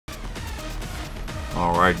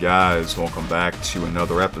Alright guys, welcome back to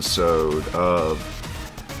another episode of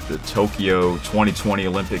the Tokyo 2020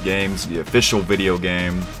 Olympic Games, the official video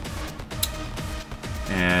game.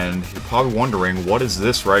 And you're probably wondering, what is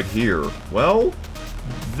this right here? Well,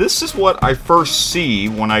 this is what I first see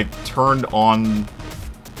when I turned on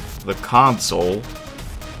the console.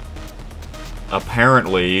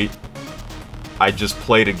 Apparently, I just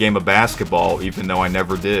played a game of basketball even though I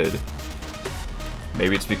never did.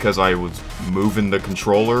 Maybe it's because I was moving the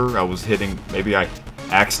controller, I was hitting, maybe I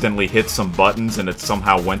accidentally hit some buttons and it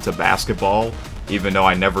somehow went to basketball, even though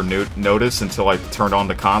I never noticed until I turned on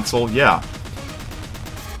the console. Yeah.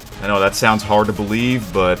 I know that sounds hard to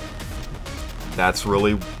believe, but that's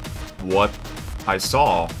really what I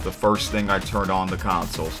saw the first thing I turned on the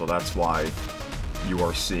console, so that's why you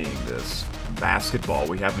are seeing this. Basketball,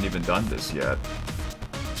 we haven't even done this yet.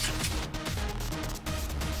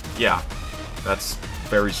 Yeah. That's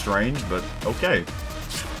very strange, but okay.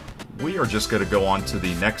 We are just going to go on to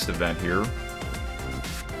the next event here.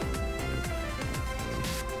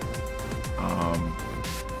 Oh,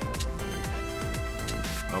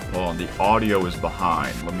 hold on. The audio is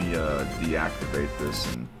behind. Let me deactivate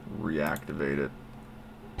this and reactivate it.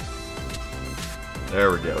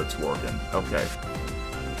 There we go. It's working. Okay.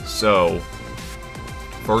 So,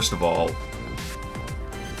 first of all,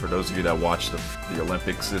 for those of you that watched the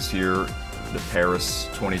Olympics this year, the Paris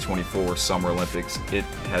 2024 Summer Olympics, it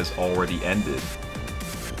has already ended.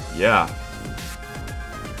 Yeah.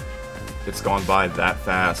 It's gone by that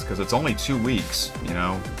fast, because it's only 2 weeks, you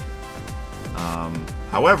know?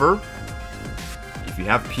 However, if you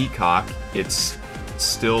have Peacock, it's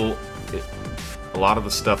still... a lot of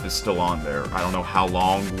the stuff is still on there. I don't know how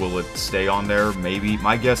long will it stay on there. Maybe.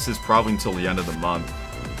 My guess is probably until the end of the month.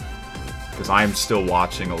 Because I am still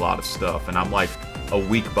watching a lot of stuff, and I'm like a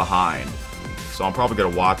week behind. So I'm probably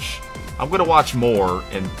gonna watch. I'm gonna watch more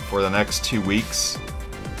for the next 2 weeks.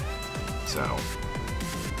 So,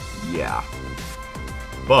 yeah.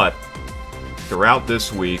 But throughout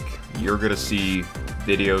this week, you're gonna see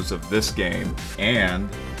videos of this game, and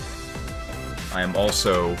I'm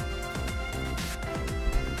also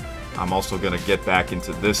gonna get back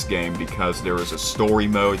into this game because there is a story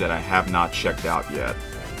mode that I have not checked out yet.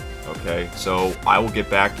 Okay, so I will get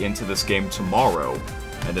back into this game tomorrow.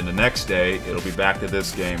 And then the next day, it'll be back to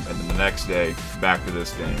this game, and then the next day, back to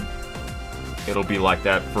this game. It'll be like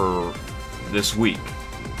that for this week.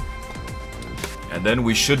 And then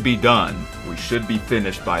we should be done. We should be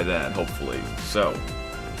finished by then, hopefully. So,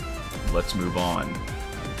 let's move on.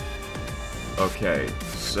 Okay,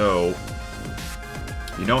 so...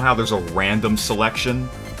 you know how there's a random selection?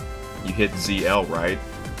 You hit ZL, right?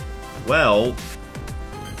 Well,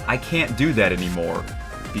 I can't do that anymore.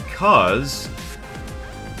 Because...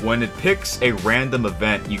 when it picks a random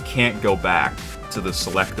event, you can't go back to the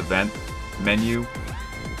select event menu.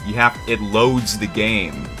 It loads the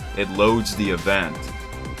game. It loads the event.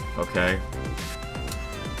 Okay?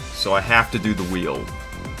 So I have to do the wheel.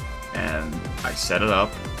 And I set it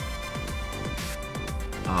up.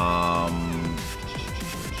 Let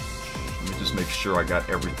me just make sure I got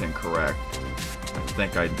everything correct. I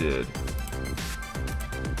think I did.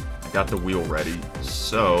 I got the wheel ready.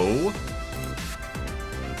 So...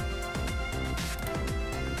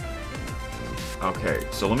 okay,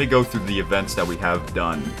 so let me go through the events that we have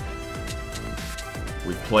done.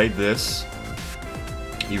 We played this,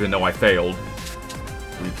 even though I failed.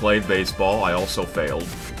 We played baseball, I also failed.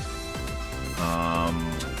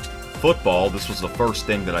 Football, this was the first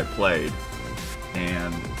thing that I played.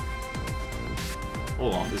 And...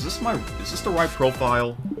 hold on, is this the right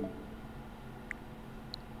profile?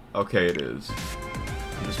 Okay, it is.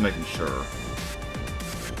 I'm just making sure.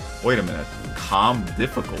 Wait a minute. Calm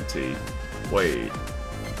difficulty? Wait,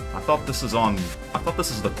 I thought this is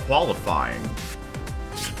the qualifying.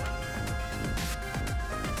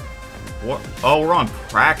 What? Oh, we're on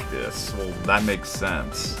practice. Well, that makes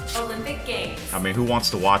sense. Olympic Games. I mean, who wants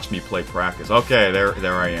to watch me play practice? Okay,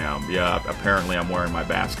 there I am. Yeah, apparently I'm wearing my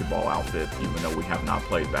basketball outfit, even though we have not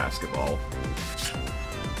played basketball.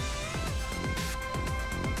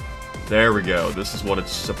 There we go. This is what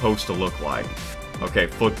it's supposed to look like. Okay,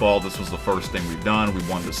 football, this was the first thing we've done. We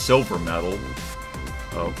won the silver medal.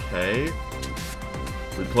 Okay.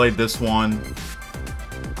 We played this one.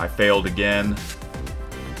 I failed again.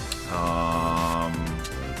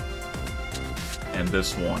 And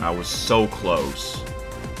this one. I was so close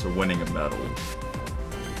to winning a medal.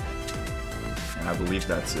 And I believe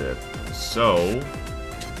that's it. So,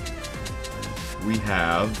 we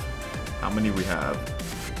have... how many we have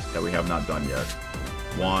that we have not done yet?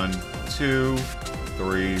 1, 2,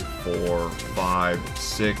 3, 4, 5,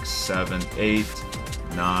 6, 7, 8,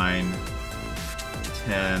 9,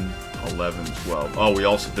 10, 11, 12. Oh, we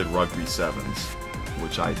also did rugby sevens,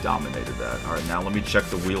 which I dominated that. Alright, now let me check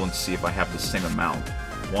the wheel and see if I have the same amount.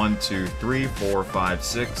 1, 2, 3, 4, 5,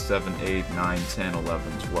 6, 7, 8, 9, 10,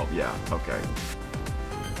 11, 12. Yeah, okay.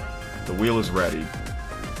 The wheel is ready.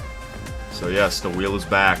 So yes, the wheel is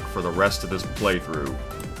back for the rest of this playthrough.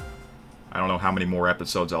 I don't know how many more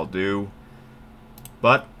episodes I'll do,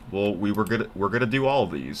 but well, we're gonna do all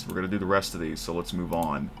of these. We're gonna do the rest of these. So let's move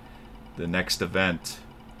on. The next event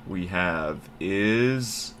we have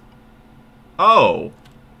is, oh,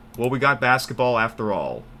 well, we got basketball after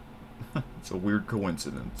all. It's a weird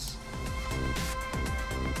coincidence.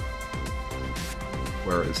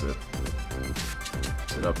 Where is it?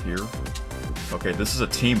 Is it up here? Okay, this is a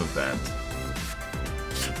team event.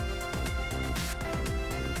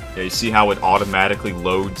 Yeah, you see how it automatically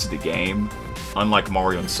loads the game? Unlike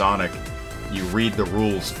Mario and Sonic, you read the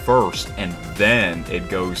rules first and then it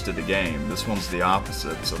goes to the game. This one's the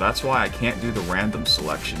opposite, so that's why I can't do the random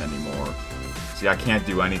selection anymore. See, I can't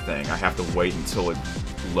do anything. I have to wait until it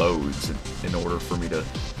loads in order for me to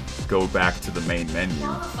go back to the main menu.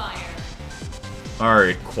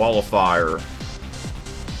 Alright, qualifier.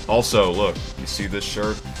 Also, look, you see this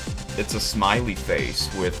shirt? It's a smiley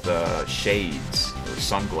face with shades, or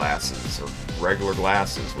sunglasses, or regular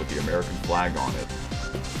glasses with the American flag on it.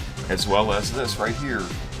 As well as this right here.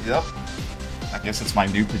 Yep. I guess it's my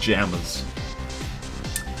new pajamas.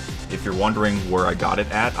 If you're wondering where I got it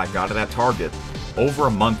at Target over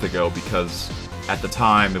a month ago because at the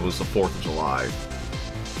time it was the 4th of July.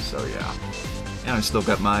 So yeah. And I still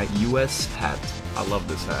got my US hat. I love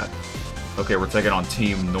this hat. Okay, we're taking on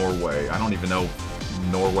Team Norway. I don't even know if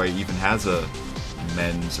Norway even has a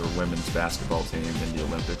men's or women's basketball team in the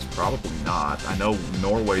Olympics. Probably not. I know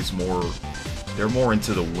Norway's more... They're more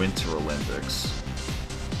into the Winter Olympics.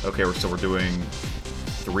 Okay, so we're doing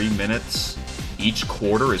 3 minutes. Each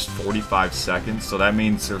quarter is 45 seconds, so that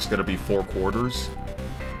means there's going to be 4 quarters.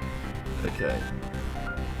 Okay.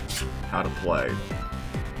 How to play.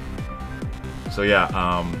 So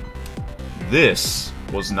yeah, this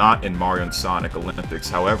was not in Mario and Sonic Olympics.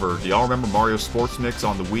 However, do y'all remember Mario Sports Mix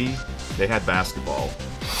on the Wii? They had basketball.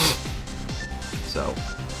 So,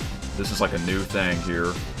 this is like a new thing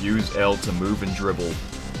here. Use L to move and dribble.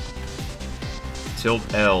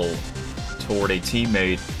 Tilt L toward a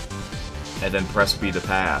teammate, and then press B to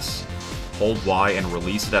pass. Hold Y and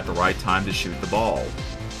release it at the right time to shoot the ball.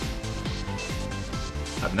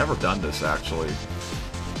 I've never done this, actually,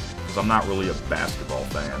 because I'm not really a basketball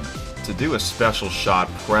fan. To do a special shot,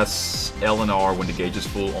 press L and R when the gauge is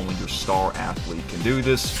full. Only your star athlete can do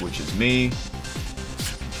this, which is me.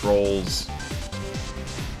 Controls.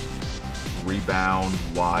 Rebound,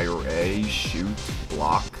 Y or A. Shoot,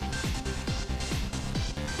 block.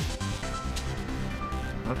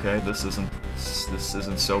 Okay, this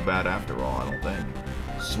isn't so bad after all, I don't think.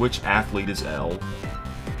 Switch athlete is L.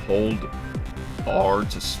 Hold R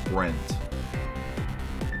to sprint.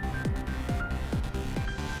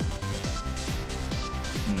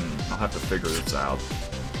 I'll have to figure this out.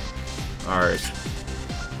 Alright.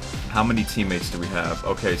 How many teammates do we have?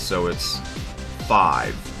 Okay, so it's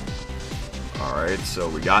 5. Alright, so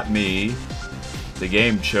we got me. The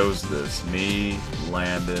game chose this. Me,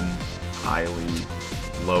 Landon, Hailey,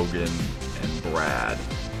 Logan, and Brad.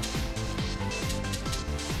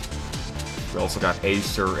 We also got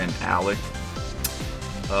Acer and Alec.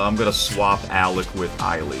 I'm gonna swap Alec with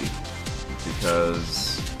Eiley because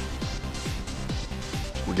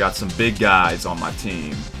we got some big guys on my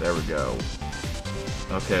team. There we go.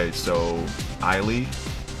 Okay, so Eiley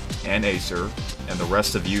and Acer and the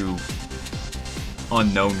rest of you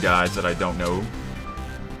unknown guys that I don't know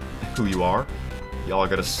who you are, y'all are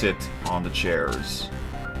gonna sit on the chairs.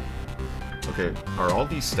 Okay, are all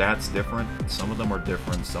these stats different? Some of them are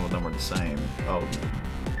different, some of them are the same. Oh,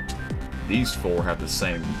 these 4 have the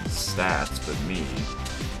same stats, but me.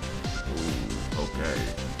 Ooh, okay.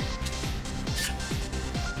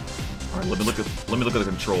 Alright, let me look at the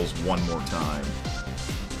controls one more time.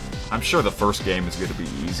 I'm sure the first game is gonna be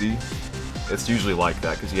easy. It's usually like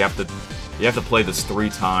that, because you have to play this 3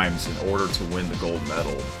 times in order to win the gold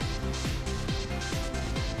medal.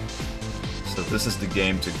 So this is the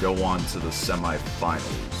game to go on to the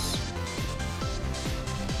semifinals.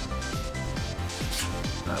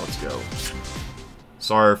 Alright, let's go.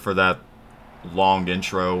 Sorry for that long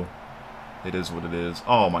intro. It is what it is.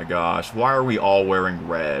 Oh my gosh, why are we all wearing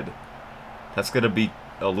red? That's gonna be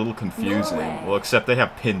a little confusing. Well, except they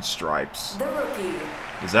have pinstripes. The rookie.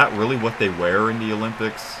 Is that really what they wear in the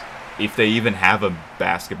Olympics? If they even have a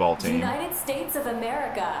basketball team. United States of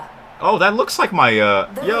America. Oh, that looks like my,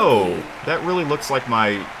 yo, that really looks like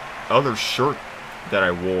my other shirt that I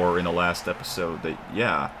wore in the last episode. That,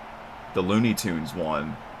 yeah, the Looney Tunes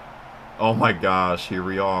one. Oh my gosh, here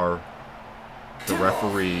we are. The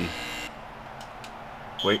referee.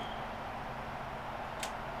 Wait.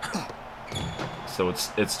 So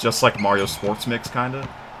it's just like Mario Sports Mix, kinda.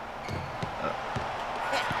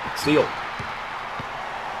 Steal.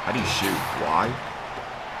 How do you shoot? Why?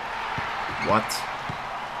 What?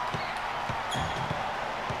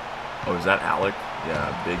 Oh, is that Alec?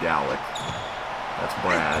 Yeah, big Alec. That's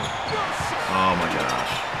Brad. Oh my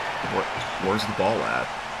gosh. Where's the ball at?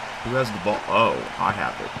 Who has the ball? Oh, I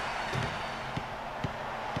have it.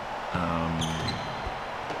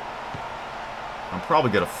 I'm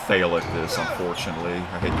probably going to fail at this, unfortunately.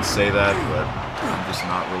 I hate to say that, but I'm just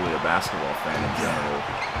not really a basketball fan in general.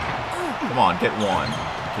 Come on, get one.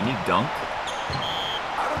 Can you dunk?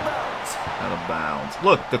 Out of bounds.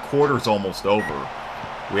 Look, the quarter's almost over.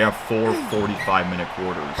 We have 4 45-minute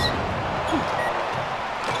quarters.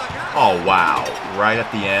 Oh, wow. Right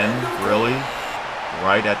at the end? Really?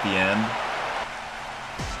 Right at the end?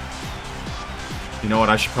 You know what?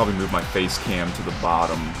 I should probably move my face cam to the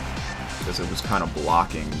bottom, because it was kind of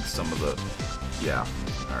blocking some of the... Yeah.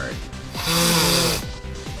 Alright.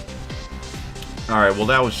 Alright, well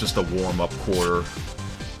that was just a warm-up quarter.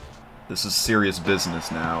 This is serious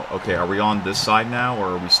business now. Okay, are we on this side now, or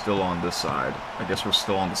are we still on this side? I guess we're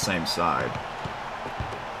still on the same side.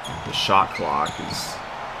 The shot clock is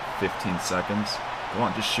 15 seconds. Come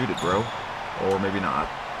on, just shoot it, bro. Or maybe not.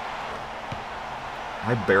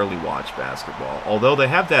 I barely watch basketball. Although they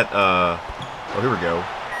have that, oh, here we go.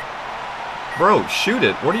 Bro, shoot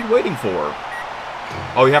it. What are you waiting for?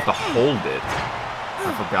 Oh, you have to hold it.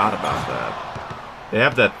 I forgot about that. They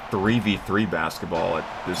have that 3v3 basketball at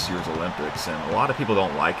this year's Olympics, and a lot of people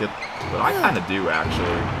don't like it, but I kind of do,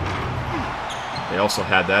 actually. They also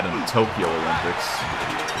had that in the Tokyo Olympics.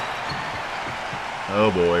 Oh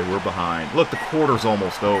boy, we're behind. Look, the quarter's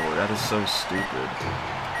almost over. That is so stupid.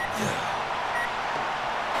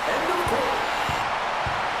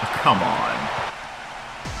 Oh, come on.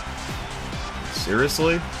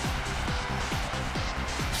 Seriously?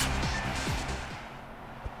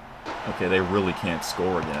 Okay, they really can't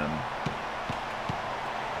score again.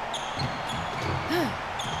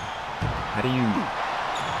 How do you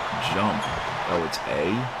jump? Oh, it's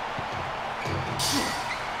A?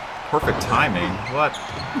 Perfect timing. What?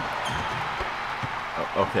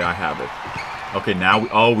 Oh, okay, I have it. Okay,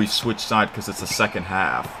 now we switched side because it's the second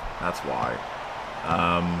half. That's why.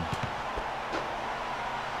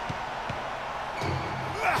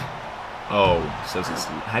 Oh, it says it's...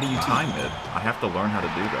 How do you time it? I have to learn how to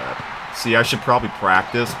do that. See, I should probably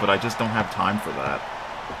practice, but I just don't have time for that.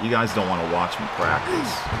 You guys don't want to watch me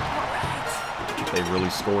practice. They really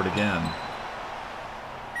scored again.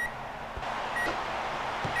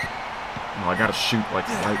 Oh, I gotta shoot, like,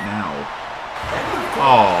 right now.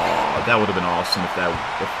 Oh, that would have been awesome if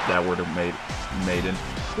that would have made it.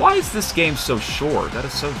 Why is this game so short? That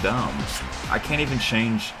is so dumb. I can't even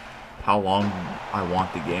change how long I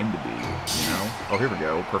want the game to be, you know? Oh, here we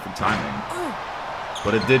go. Perfect timing.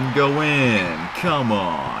 But it didn't go in. Come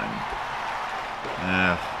on.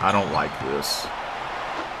 I don't like this.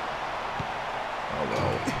 Oh,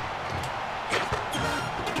 well.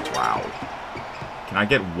 Wow. Can I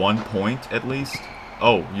get 1 point, at least?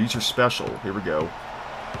 Oh, use your special. Here we go.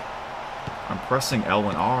 I'm pressing L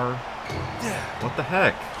and R. What the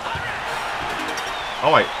heck?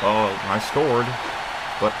 Oh, I scored.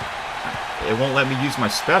 But it won't let me use my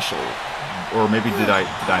special. Or maybe did I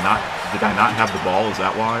not have the ball? Is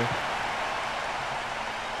that why?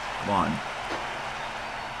 Come on.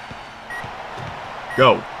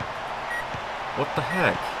 Go. What the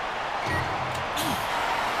heck?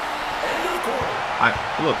 I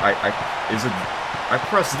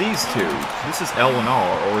press these two. This is L and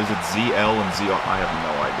R, or is it ZL and ZR? I have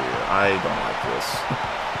no idea. I don't like this.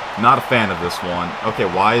 Not a fan of this one. Okay,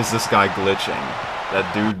 why is this guy glitching?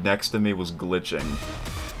 That dude next to me was glitching.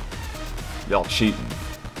 Y'all cheating.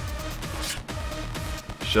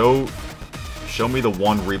 Show me the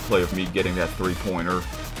one replay of me getting that three-pointer.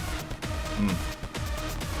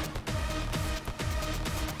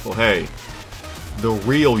 Well, hey, the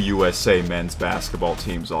real USA men's basketball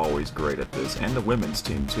team's always great at this, and the women's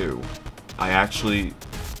team, too. I actually,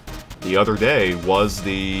 the other day, was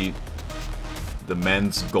the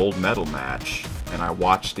men's gold medal match, and I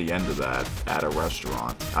watched the end of that at a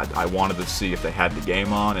restaurant. I wanted to see if they had the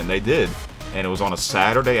game on, and they did. And it was on a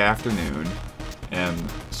Saturday afternoon,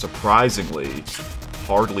 and surprisingly,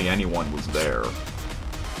 hardly anyone was there.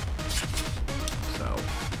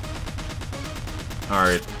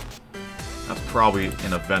 Alright. That's probably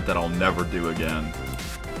an event that I'll never do again.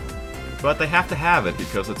 But they have to have it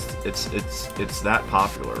because it's that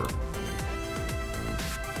popular.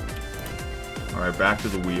 Alright, back to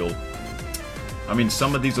the wheel. I mean,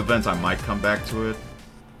 some of these events I might come back to it.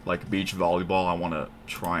 Like beach volleyball, I want to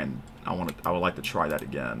try and... I would like to try that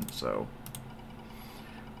again, so...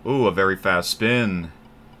 Ooh, a very fast spin.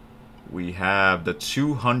 We have the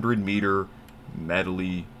 200-meter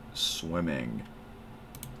medley swimming.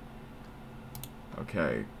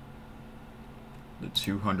 Okay. The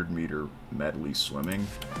 200-meter medley swimming.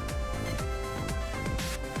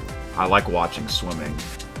 I like watching swimming.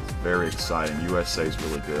 It's very exciting. USA is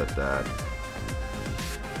really good at that.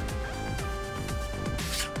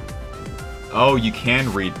 Oh, you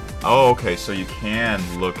can read... Oh, okay, so you can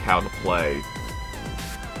look how to play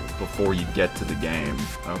before you get to the game.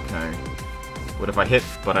 Okay. But if I hit...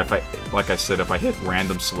 But if I... Like I said, if I hit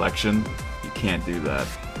random selection, you can't do that.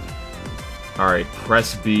 Alright,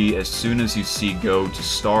 press B as soon as you see go to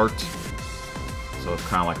start. So it's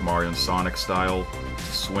kind of like Mario and Sonic style. To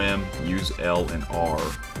swim, use L and R.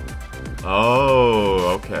 Oh,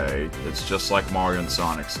 okay. It's just like Mario and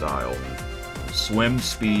Sonic style. Swim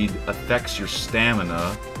speed affects your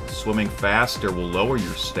stamina. Swimming faster will lower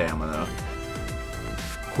your stamina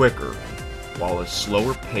quicker, while a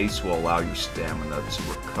slower pace will allow your stamina to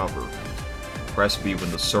recover. Press B when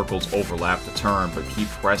the circles overlap the turn, but keep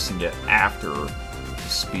pressing it after to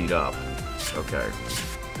speed up. Okay.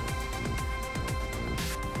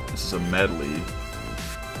 This is a medley.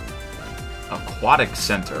 Aquatic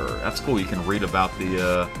Center. That's cool. You can read about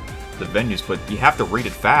the venues, but you have to read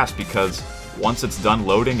it fast because once it's done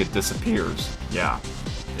loading, it disappears. Yeah,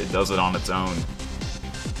 it does it on its own.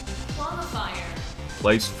 Qualifier.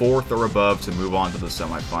 Place 4th or above to move on to the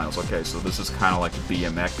semifinals. Okay, so this is kind of like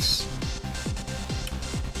BMX.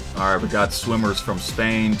 Alright, we got swimmers from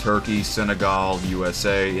Spain, Turkey, Senegal,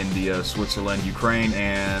 USA, India, Switzerland, Ukraine,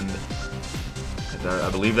 and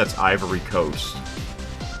I believe that's Ivory Coast.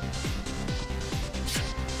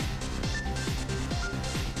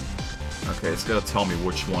 Okay, it's gonna tell me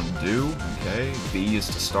which one to do. Okay, B is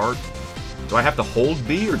to start. Do I have to hold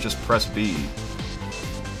B or just press B?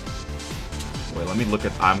 Wait, let me look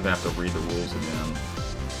at... I'm gonna have to read the rules again.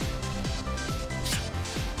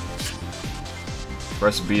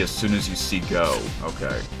 Press B as soon as you see go.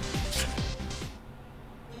 Okay.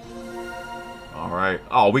 Alright.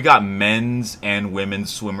 Oh, we got men's and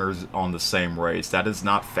women's swimmers on the same race. That is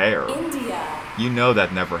not fair. India. You know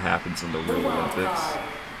that never happens in the real Olympics.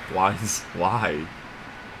 Why?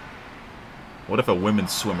 What if a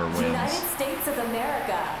women's swimmer wins? United States of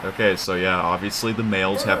America. Okay, so yeah, obviously the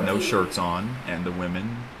males have no shirts on, and the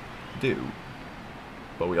women do.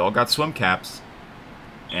 But we all got swim caps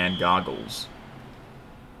and goggles.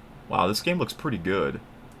 Wow, this game looks pretty good.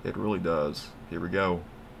 It really does. Here we go.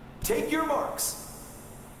 Take your marks.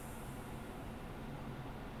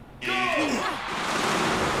 Go! Okay,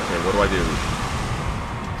 what do I do?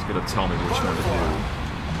 It's gonna tell me which one to do.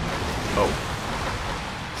 Oh.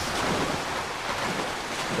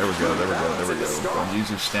 There we go, there we go, there we go. Don't use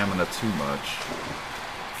your stamina too much.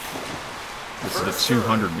 This is the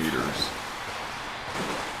 200 meters.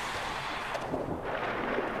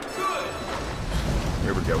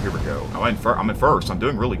 Here we go, here we go. Oh, I'm in first. I'm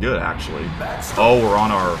doing really good, actually. Oh,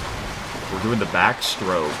 we're doing the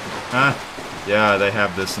backstroke. Huh? Yeah, they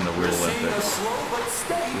have this in the real Olympics.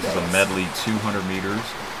 This is a medley 200 meters.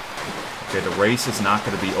 Okay, the race is not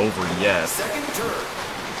going to be over yet.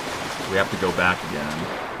 We have to go back again.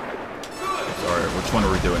 Sorry, which one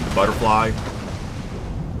are we doing? The butterfly?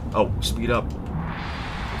 Oh, speed up.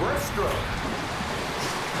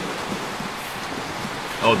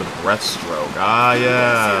 Oh, the breaststroke. Ah,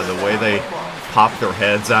 yeah, the way they pop their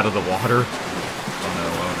heads out of the water. Oh no,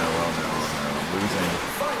 oh no, oh no, oh no. I'm losing.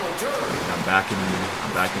 I'm back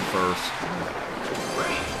in first.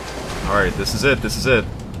 Alright, this is it, this is it.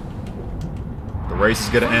 The race is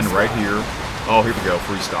gonna end right here. Oh, here we go,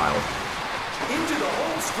 freestyle.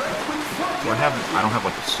 I don't have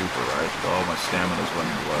like a super, right? Oh, my stamina's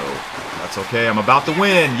running low. That's okay, I'm about to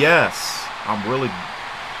win, yes!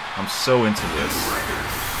 I'm so into this.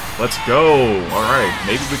 Let's go! Alright,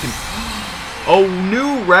 maybe we can... Oh,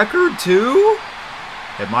 new record too?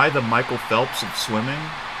 Am I the Michael Phelps of swimming?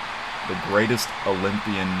 The greatest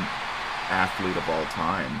Olympian athlete of all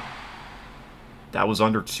time. That was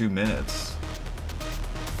under 2 minutes.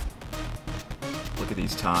 Look at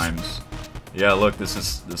these times. Yeah, look, this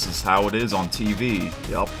is how it is on TV.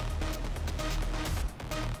 Yep.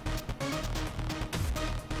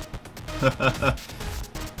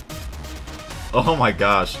 Oh my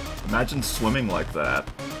gosh. Imagine swimming like that.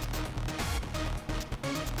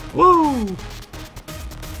 Woo!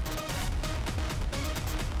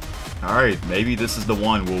 Alright, maybe this is the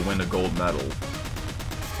one we'll win a gold medal.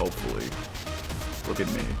 Hopefully. Look at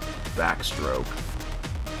me. Backstroke.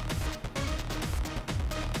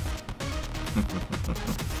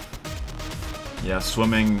 Yeah,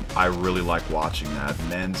 swimming, I really like watching that.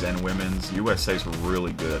 Men's and women's. USA's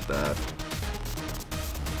really good at that.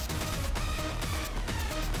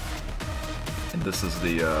 And this is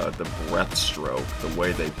the breaststroke, the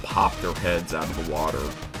way they pop their heads out of the water.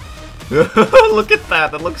 Look at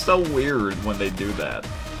that! That looks so weird when they do that.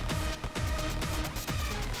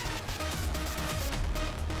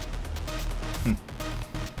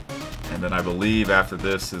 And then I believe after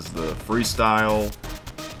this is the freestyle.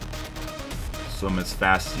 Swim as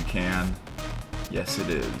fast as you can. Yes, it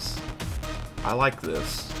is. I like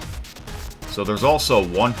this. So there's also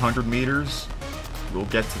 100 meters. We'll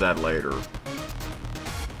get to that later.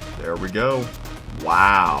 There we go.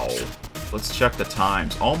 Wow. Let's check the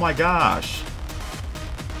times. Oh my gosh.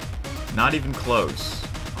 Not even close.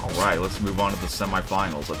 Alright, let's move on to the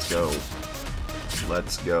semifinals. Let's go.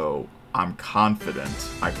 Let's go. I'm confident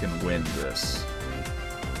I can win this.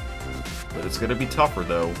 But it's gonna be tougher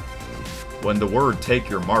though. When the word "take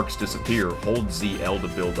your marks" disappear, hold ZL to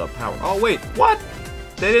build up power. Oh wait, what?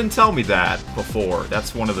 They didn't tell me that before.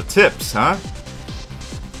 That's one of the tips, huh?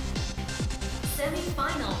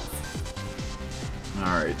 Semi-finals.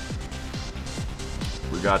 Alright.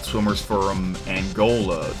 We got swimmers from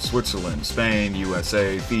Angola, Switzerland, Spain,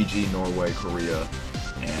 USA, Fiji, Norway, Korea,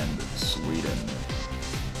 and Sweden.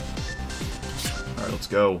 Alright, let's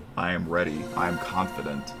go. I am ready. I am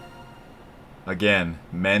confident. Again,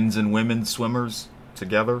 men's and women's swimmers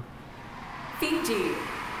together. Fiji.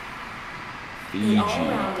 Fiji.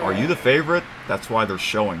 Are you the favorite? That's why they're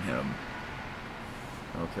showing him.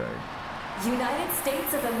 Okay. United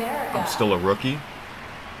States of America. I'm still a rookie.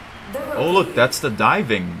 The rookie. Oh look, that's the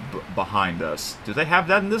diving behind us. Do they have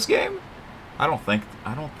that in this game? I don't think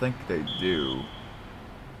they do.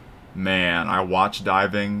 Man, I watched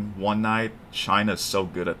diving one night. China's so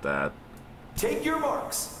good at that. Take your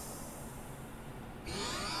marks.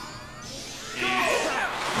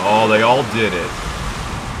 Oh, they all did it.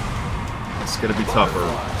 It's gonna be tougher.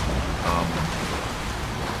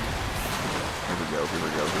 Here we go, here we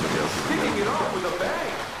go, here we go, here we go. Kicking it off with a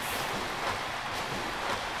bang.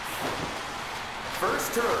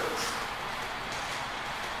 First turn.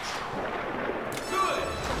 Good.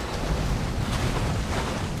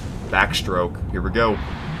 Backstroke. Here we go.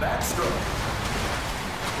 Backstroke.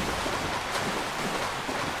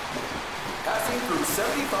 Passing through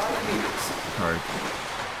 75 meters. Alright.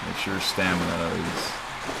 Make sure your stamina is...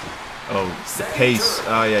 Oh, the Second pace. turn.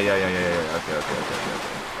 Oh, yeah. Okay.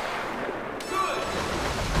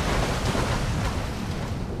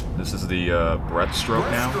 This is the breaststroke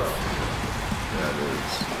now? Yeah, it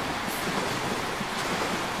is.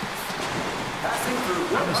 Passing through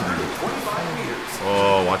 125 meters.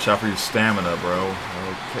 Oh, watch out for your stamina, bro.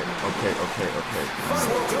 Okay.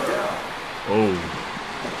 Slows it down. Oh.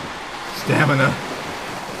 Stamina.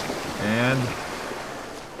 And...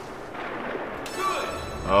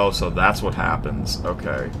 Oh, so that's what happens.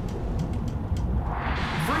 Okay.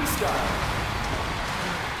 Freestyle.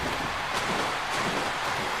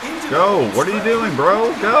 Go! What are you doing,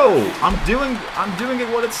 bro? Go! I'm doing it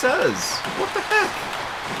what it says. What the heck?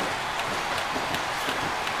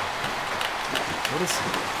 What is...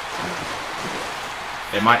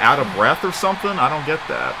 Am I out of breath or something? I don't get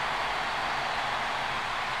that.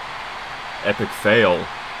 Epic fail.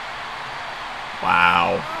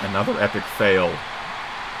 Wow. Another epic fail.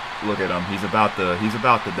 Look at him. He's about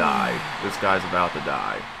to die. This guy's about to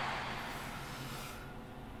die.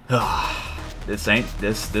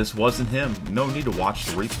 This wasn't him. No need to watch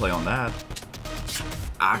the replay on that.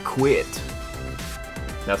 I quit.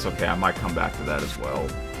 That's okay. I might come back to that as well.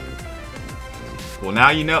 Well,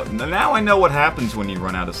 now you know. Now I know what happens when you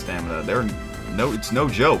run out of stamina. It's no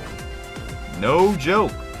joke. No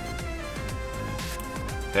joke.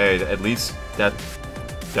 Hey, at least that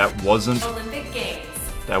wasn't. Olympic Games.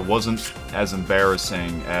 That wasn't as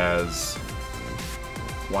embarrassing as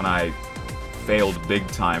when I failed big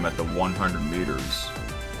time at the 100 meters.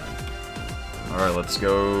 Alright, let's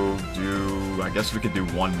go do... I guess we could do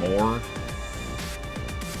one more.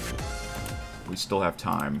 We still have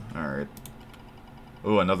time. Alright.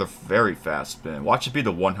 Ooh, another very fast spin. Watch it be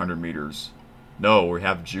the 100 meters. No, we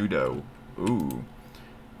have Judo. Ooh.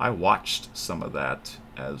 I watched some of that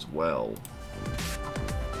as well.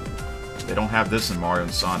 They don't have this in Mario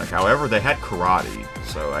and Sonic. However, they had karate,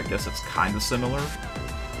 so I guess it's kind of similar.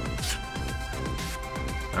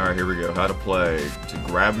 Alright, here we go. How to play. To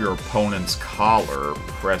grab your opponent's collar,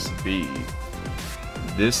 press B.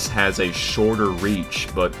 This has a shorter reach,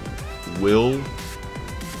 but will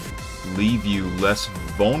leave you less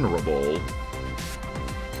vulnerable,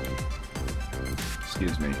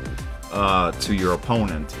 excuse me, to your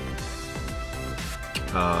opponent.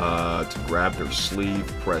 To grab their sleeve,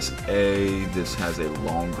 press A. This has a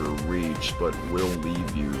longer reach, but will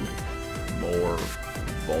leave you more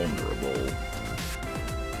vulnerable.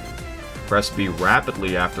 Press B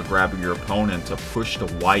rapidly after grabbing your opponent to push the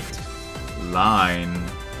white line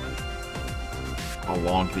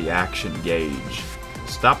along the action gauge.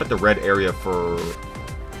 Stop at the red area for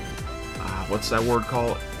what's that word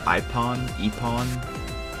called? Ippon,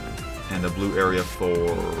 and the blue area for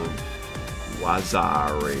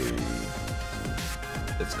Wazari.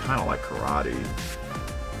 It's kind of like karate.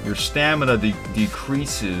 Your stamina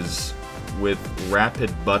decreases with rapid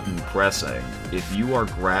button pressing. If you are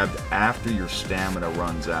grabbed after your stamina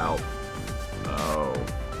runs out, oh,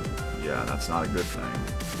 yeah, that's not a good thing.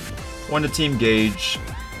 When the team gauge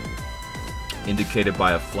indicated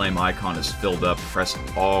by a flame icon is filled up, press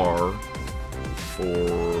R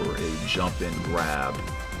for a jump-in grab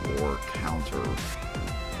or counter.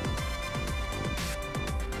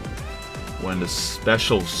 When the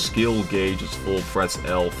special skill gauge is full, press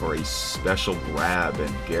L for a special grab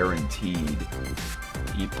and guaranteed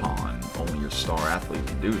Ippon. Only your star athlete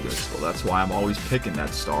can do this. Well, that's why I'm always picking that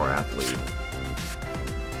star athlete.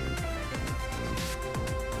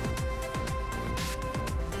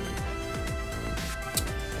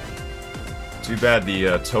 Too bad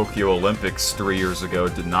the Tokyo Olympics 3 years ago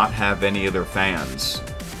did not have any of their fans.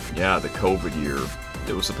 Yeah, the COVID year.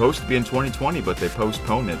 It was supposed to be in 2020, but they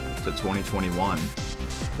postponed it to 2021.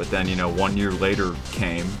 But then, you know, 1 year later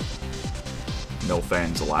came. No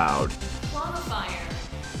fans allowed. Qualifier.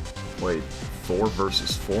 Wait, 4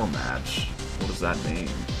 versus 4 match? What does that mean?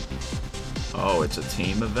 Oh, it's a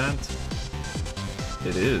team event?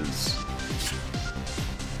 It is.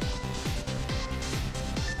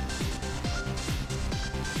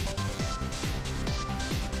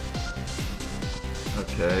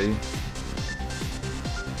 Okay.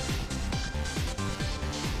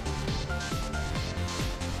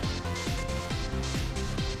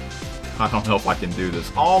 I don't know if I can do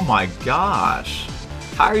this. Oh my gosh!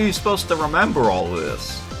 How are you supposed to remember all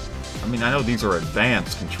this? I mean, I know these are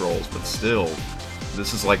advanced controls, but still.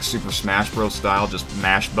 This is like Super Smash Bros. Style, just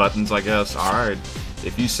mash buttons, I guess. Alright,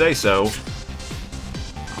 if you say so.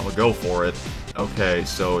 I'll go for it. Okay,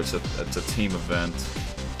 so it's a team event.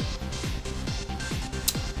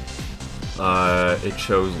 It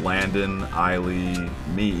shows Landon, Eiley,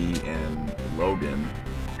 me, and Logan.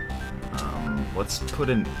 Let's put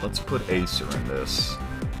Acer in this.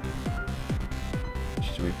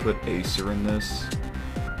 Should we put Acer in this?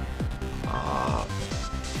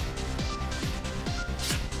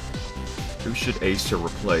 Who should Acer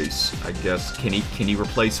replace? I guess can he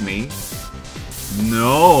replace me?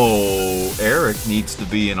 No, Eric needs to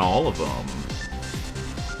be in all of them.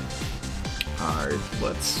 All right,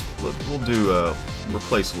 we'll do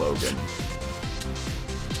replace Logan.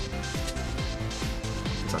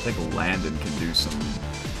 I think Landon can do some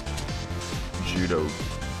judo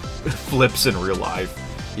flips in real life.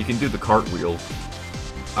 He can do the cartwheel.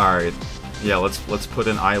 All right, yeah. Let's put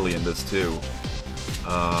in Eiley in this too.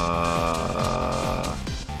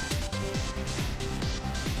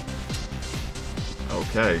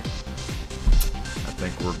 Okay. I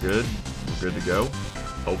think we're good. We're good to go.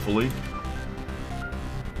 Hopefully.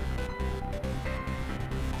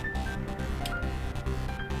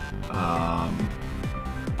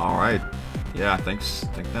 All right. Yeah, I think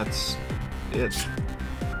that's it. Here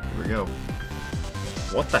we go.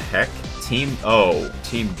 What the heck? Team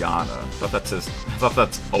Ghana. I thought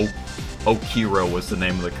that's Okiro was the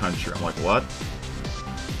name of the country. I'm like, what?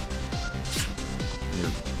 Here,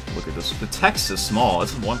 look at this. The text is small.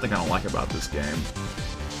 This is one thing I don't like about this game.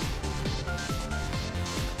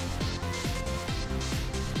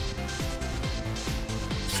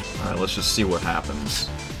 Alright, let's just see what happens.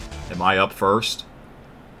 Am I up first?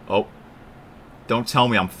 Oh. Don't tell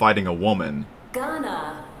me I'm fighting a woman.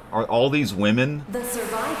 Ghana. Are all these women? The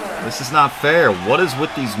survivor. This is not fair. What is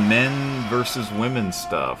with these men versus women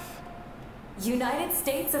stuff? United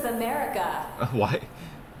States of America. Why?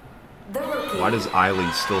 The rookie. Why does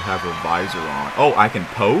Eiley still have her visor on? Oh, I can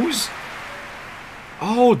pose?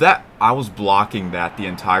 Oh, that... I was blocking that the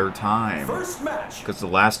entire time. First match. Because the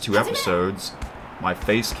last 2 episodes, my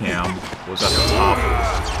face cam was at the top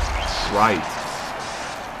right.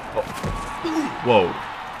 Oh. Whoa.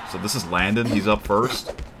 So this is Landon. He's up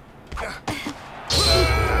first.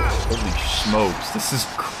 Holy smokes. This is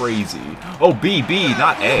crazy. crazy. Oh, B,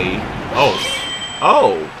 not A.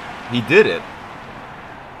 Oh, he did it.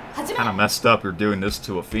 Kind of messed up. You're doing this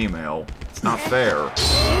to a female. It's not fair.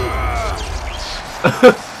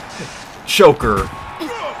 Choker.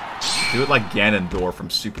 Do it like Ganondorf from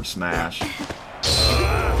Super Smash.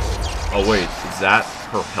 Oh wait, is that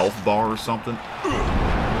her health bar or something?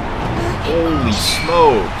 Holy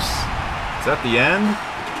smokes! Is that the end?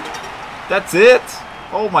 That's it?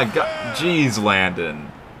 Oh my god. Jeez,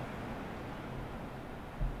 Landon.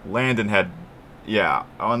 Landon had... Yeah,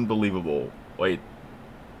 unbelievable. Wait,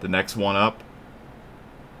 the next one up?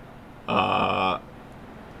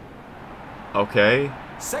 Okay.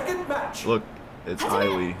 Second match. Look, it's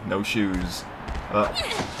Eiley. No shoes. Yeah,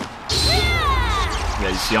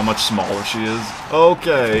 you see how much smaller she is?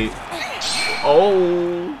 Okay.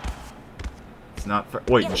 Oh. It's not fair.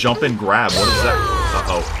 Wait, jump and grab. What is that?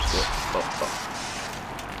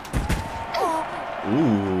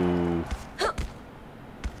 Ooh.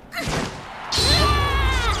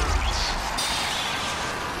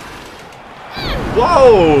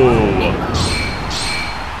 Whoa!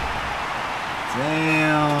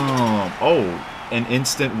 Damn. Oh, an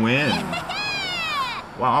instant win.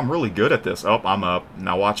 Wow, I'm really good at this. Oh, I'm up.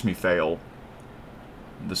 Now watch me fail.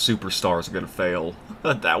 The superstars are gonna fail.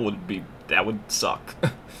 That would suck.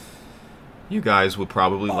 You guys would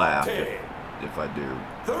probably laugh if I do.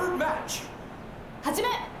 Third match.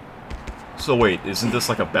 So wait, isn't this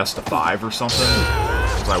like a best of 5 or something?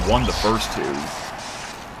 Because I won the first 2.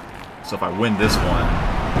 So if I win this one,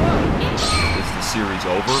 is the series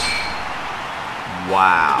over?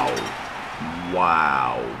 Wow.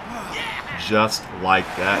 Wow. Just like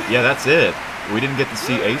that. Yeah, that's it. We didn't get to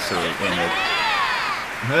see Acer in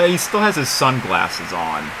it. He still has his sunglasses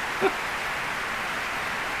on.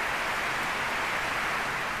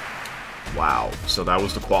 Wow. So that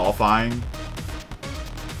was the qualifying.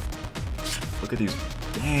 Look at these.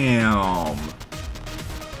 Damn.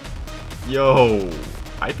 Yo.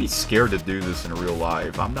 I'd be scared to do this in real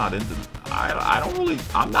life. I'm not into... I don't really...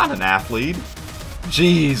 I'm not an athlete.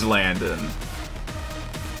 Jeez, Landon.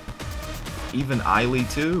 Even Eiley,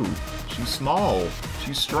 too. She's small.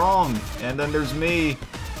 She's strong. And then there's me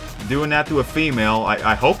doing that to a female.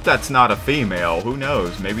 I hope that's not a female. Who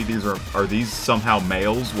knows? Maybe these are these somehow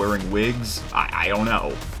males wearing wigs? I don't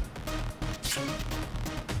know.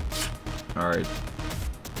 Alright.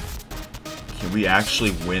 Can we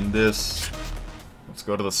actually win this? Let's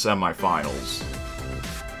go to the semifinals.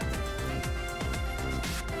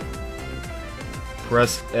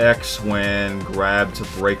 Press X when grab to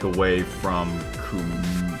break away from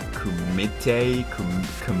committee.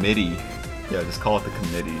 Yeah, just call it the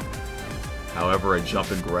committee. However, a jump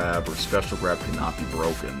and grab or special grab cannot be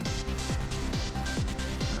broken.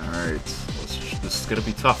 Alright, this is gonna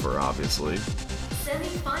be tougher, obviously.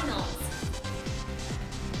 Semifinals.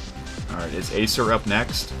 Alright, is Acer up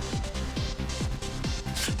next?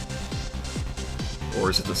 Or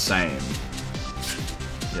is it the same?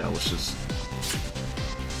 Yeah, let's just...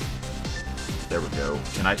 There we go.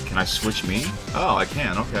 Can I switch me? Oh, I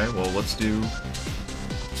can. Okay, well, let's do...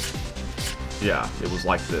 Yeah, it was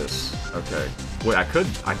like this. Okay. Wait, I could,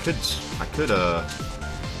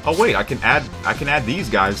 Oh, wait, I can add these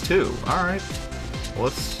guys, too. Alright.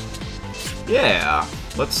 Let's... Yeah!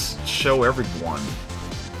 Let's show everyone.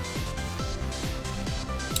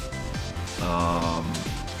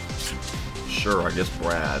 Sure, I guess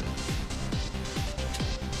Brad.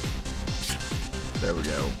 There we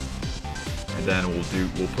go. And then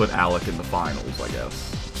we'll put Alec in the finals, I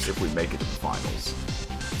guess. If we make it to the finals.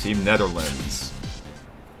 Team Netherlands.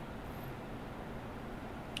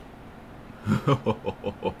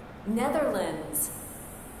 Netherlands.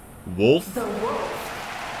 Wolf? The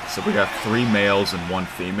Wolf. So we got 3 males and 1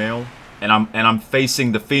 female. And I'm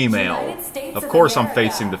facing the female. United States Of of course I'm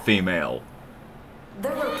America. facing the female. The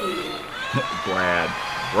Rookie. Brad.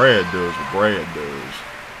 Brad does what Brad does.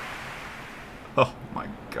 Oh my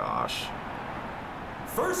gosh.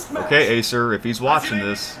 First match. Okay, Acer, if he's watching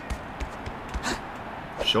this,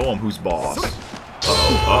 show him who's boss.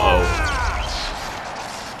 Uh-oh,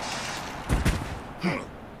 uh-oh.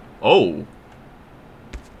 Oh.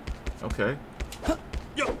 Okay. I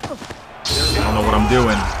don't know what I'm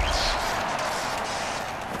doing.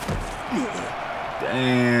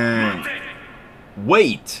 Dang.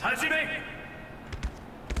 Wait.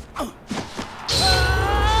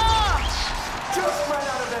 Just ran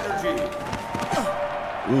out of energy.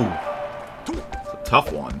 Ooh. It's a tough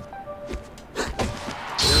one.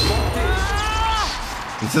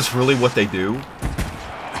 Is this really what they do?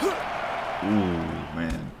 Ooh,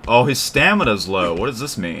 man. Oh, his stamina's low. What does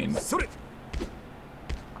this mean?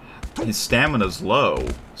 His stamina's low.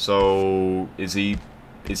 So, is he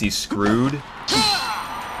screwed?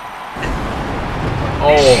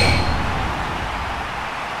 Oh!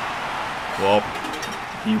 Well,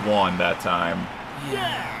 he won that time.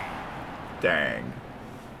 Dang.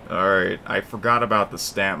 Alright, I forgot about the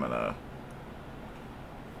stamina.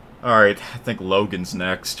 Alright, I think Logan's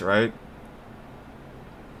next, right?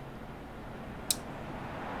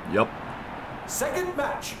 Yep. Second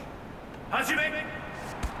match.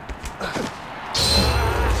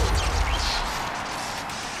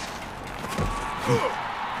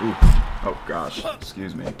 Ooh. Oh gosh,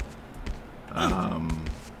 excuse me. I'm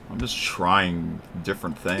just trying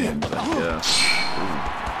different things, I guess.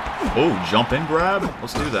 Ooh. Oh, jump in grab?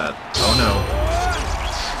 Let's do that. Oh no.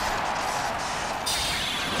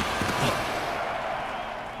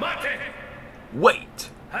 Wait!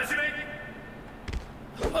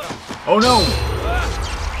 Oh no!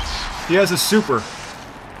 He has a super.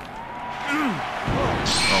 Oh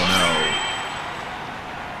no.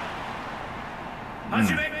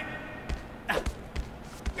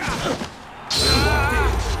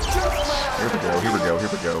 Here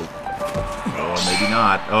we go. Oh, maybe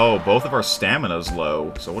not. Oh, both of our stamina's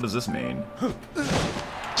low. So what does this mean?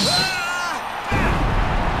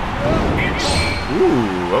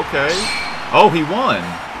 Ooh, okay. Oh, he won.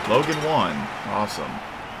 Logan won. Awesome.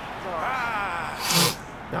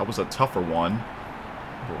 That was a tougher one.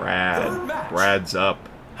 Brad's up.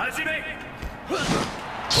 Oh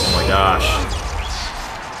my gosh.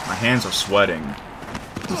 My hands are sweating.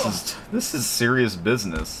 This is serious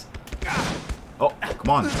business. Oh, come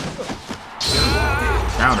on.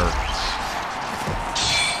 Counter.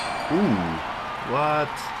 Ooh. What?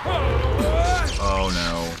 Oh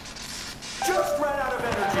no. Just ran out of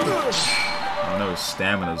energy. Oh no, his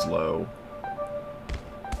stamina's low.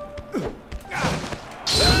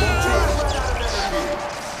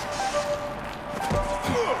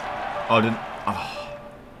 Oh, didn't... Oh.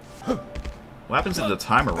 What happens if the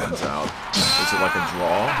timer runs out? Is it like a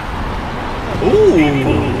draw? Ooh!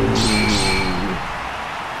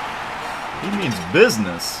 He means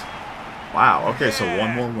business. Wow, okay, so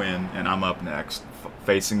one more win, and I'm up next,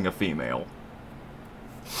 facing a female.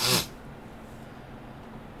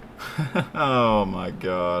 Oh my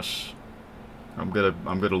gosh. I'm gonna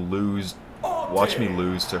lose. Watch me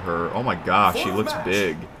lose to her. Oh my gosh, she looks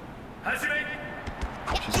big.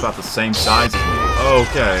 She's about the same size as me.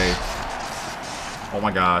 Okay. Oh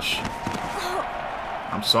my gosh.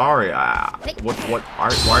 I'm sorry. Why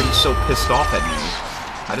are you so pissed off at me?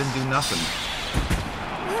 I didn't do nothing.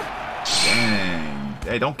 Dang.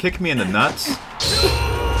 Hey, don't kick me in the nuts.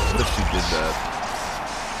 What if she did that?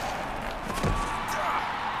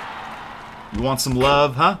 You want some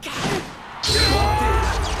love, huh?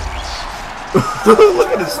 Look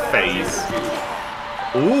at his face.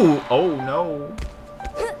 Ooh, oh no.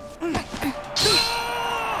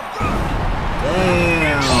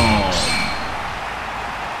 Damn.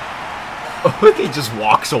 Oh, he just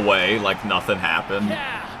walks away like nothing happened.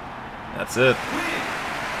 That's it.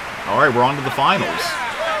 Alright, we're on to the finals.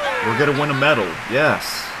 We're gonna win a medal.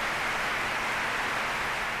 Yes.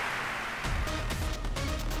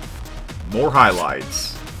 More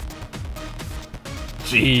highlights.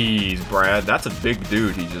 Jeez, Brad, that's a big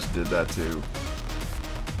dude he just did that to.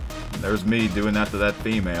 And there's me doing that to that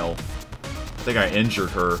female. I think I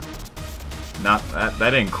injured her. Not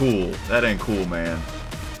that ain't cool. That ain't cool, man.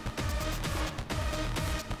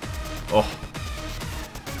 Oh.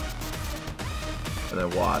 And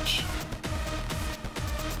then watch.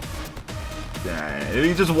 Dang,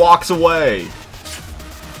 he just walks away.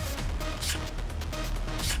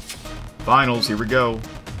 Finals, here we go.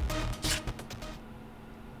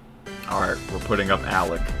 Alright, we're putting up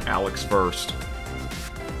Alec. Alec's first.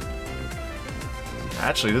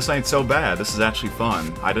 Actually, this ain't so bad. This is actually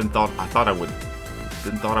fun. I thought I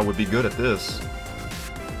would be good at this.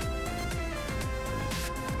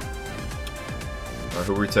 Alright,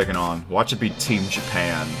 who are we taking on? Watch it be Team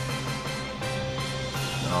Japan.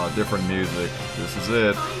 Oh, different music. This is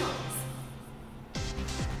it.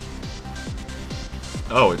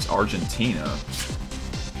 Oh, it's Argentina.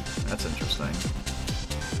 That's interesting.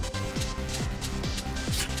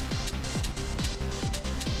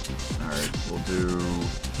 Alright, we'll do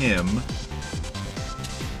him.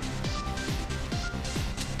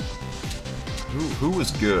 Who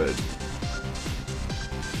was good?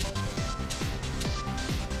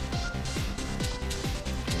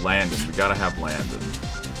 Landon. We gotta have Landon.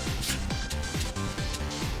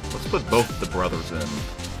 Let's put both the brothers in.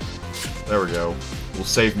 There we go. Will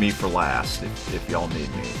save me for last if y'all need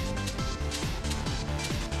me.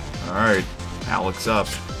 Alright, Alex up.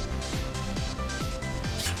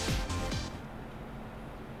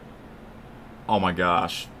 Oh my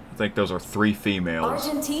gosh. I think those are 3 females.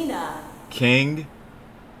 Argentina. King?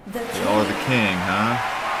 The Y'all are the king, huh?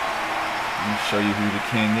 Let me show you who the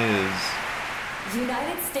king is.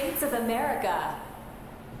 United States of America.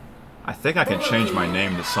 I think I can change my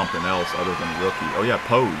name to something else other than Rookie. Oh yeah,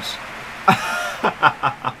 Pose.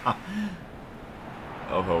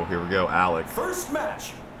 Oh, here we go, Alec. First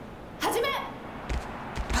match. Hajime.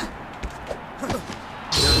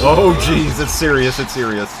 Oh jeez, it's serious, it's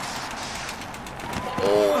serious.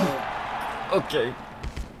 Oh. Okay.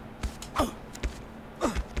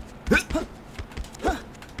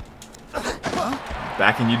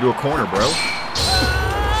 Backing you to a corner, bro.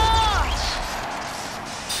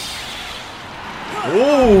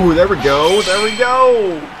 Ooh, there we go, there we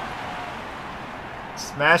go.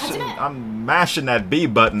 Smashing, I'm mashing that B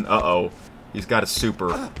button. Uh-oh, he's got a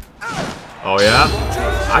super. Oh yeah?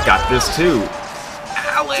 I got this too.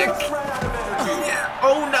 Alec! Yeah.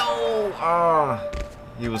 Oh no! Ah,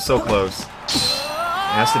 he was so close. It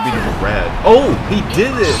has to be to the red. Oh, he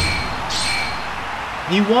did it!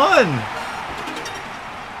 He won!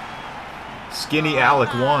 Skinny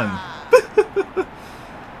Alec won.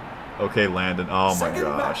 Okay, Landon. Oh my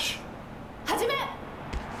gosh.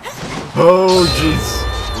 Oh jeez.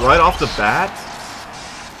 Right off the bat?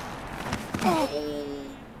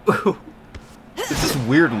 This is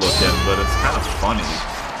weird looking, but it's kind of funny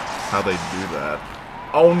how they do that.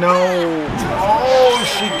 Oh no! Oh,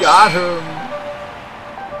 she got him!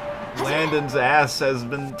 Landon's ass has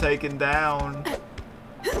been taken down.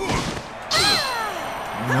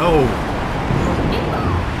 No!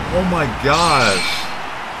 Oh my gosh!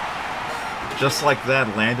 Just like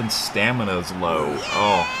that, Landon's stamina is low.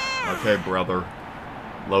 Oh, okay, brother.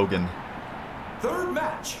 Logan. Third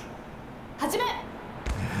match.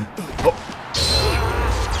 Oh.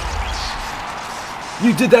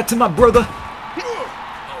 You did that to my brother!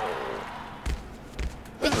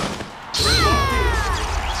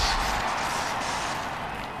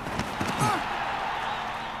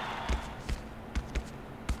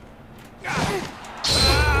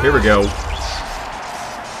 Here we go.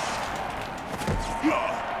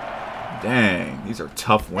 Dang, these are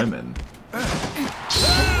tough women. Oh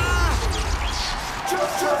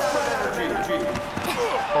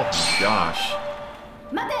my gosh.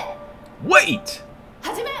 Wait!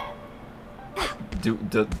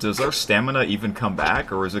 Does their stamina even come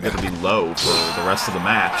back, or is it going to be low for the rest of the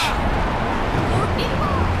match?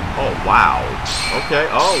 Oh, wow. Okay,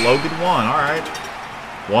 oh, Logan won, alright.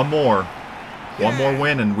 One more. One more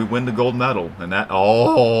win and we win the gold medal. And that...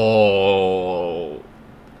 Oh!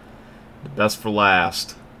 The best for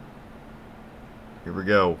last. Here we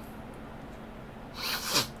go.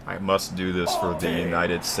 I must do this for the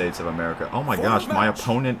United States of America. Oh my gosh, my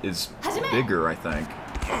opponent is bigger, I think.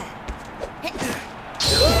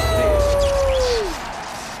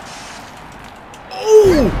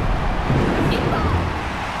 Oh!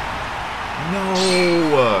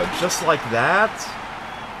 No! Just like that?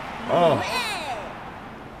 Oh.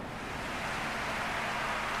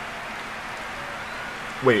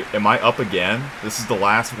 Wait, am I up again? This is the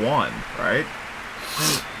last one, right?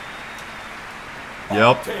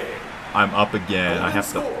 Yep. I'm up again. I have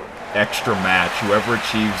to extra match. Whoever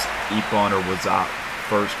achieves Ippon or Waza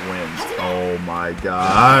first wins. Oh my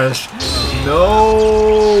gosh.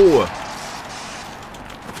 No!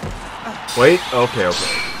 Wait, okay,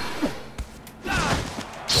 okay.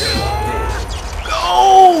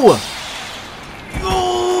 Go!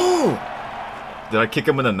 Go! Did I kick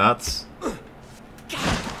him in the nuts?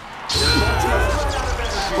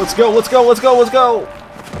 Let's go, let's go, let's go, let's go!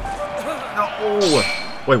 No!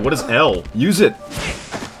 Wait, what is L? Use it!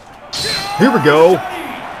 Here we go!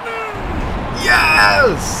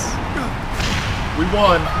 Yes! We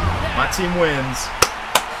won! My team wins.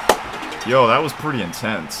 Yo, that was pretty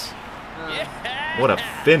intense. What a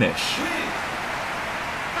finish.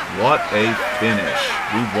 What a finish.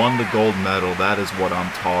 We won the gold medal. That is what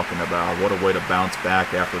I'm talking about. What a way to bounce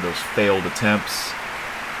back after those failed attempts.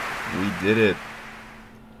 We did it.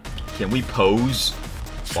 Can we pose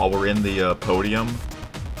while we're in the podium?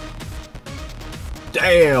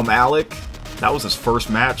 Damn, Alec. That was his first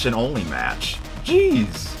match and only match.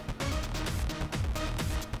 Jeez.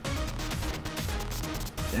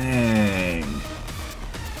 Dang.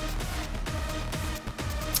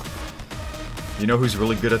 You know who's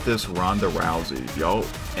really good at this? Ronda Rousey. Y'all,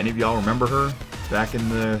 any of y'all remember her back in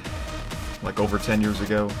the, like, over 10 years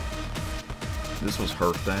ago? This was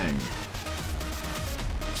her thing.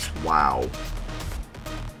 Wow.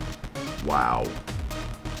 Wow.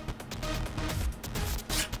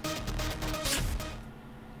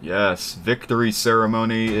 Yes, victory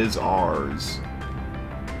ceremony is ours.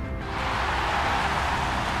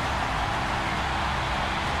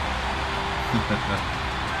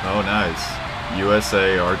 Oh, nice.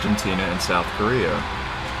 USA, Argentina, and South Korea.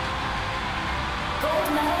 Gold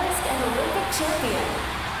medalist and Olympic champion.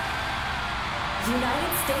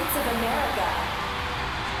 United States of America.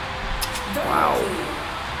 Wow.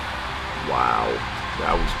 Wow.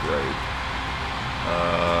 That was great.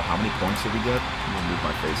 How many points did we get? I'm gonna move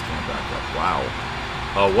my face cam back up. Wow.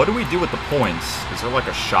 What do we do with the points? Is there like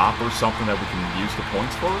a shop or something that we can use the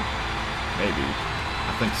points for? Maybe.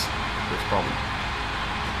 I think there's probably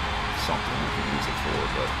something we can use it for,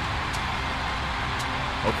 but...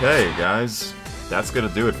 Okay, guys. That's gonna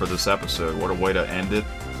do it for this episode. What a way to end it.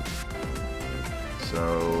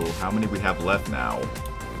 So, how many we have left now?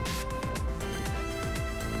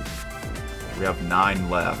 We have 9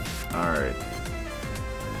 left. Alright.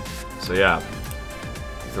 So yeah,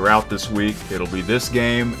 throughout this week, it'll be this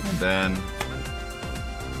game, and then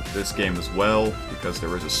this game as well, because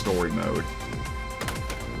there is a story mode.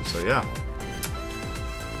 So yeah.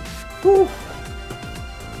 Whew.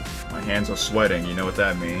 My hands are sweating, you know what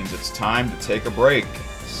that means. It's time to take a break.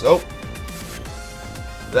 So,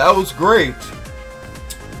 that was great.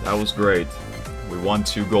 That was great. We won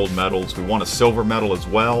 2 gold medals. We won a silver medal as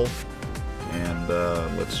well. And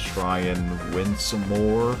let's try and win some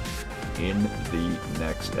more in the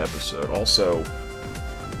next episode. Also,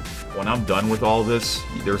 when I'm done with all this,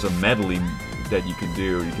 there's a medley that you can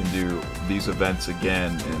do. You can do these events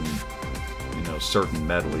again in, you know, certain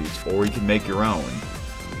medleys, or you can make your own.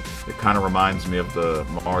 It kind of reminds me of the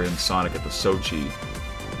Mario and Sonic at the Sochi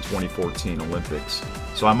 2014 Olympics.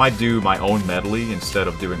 So I might do my own medley instead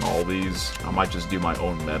of doing all these. I might just do my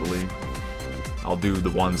own medley. I'll do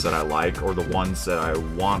the ones that I like, or the ones that I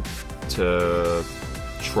want to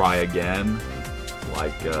try again,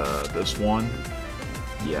 like this one.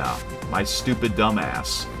 Yeah, my stupid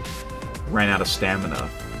dumbass ran out of stamina.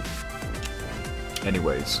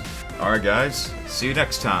 Anyways, alright guys, see you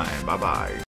next time, bye bye.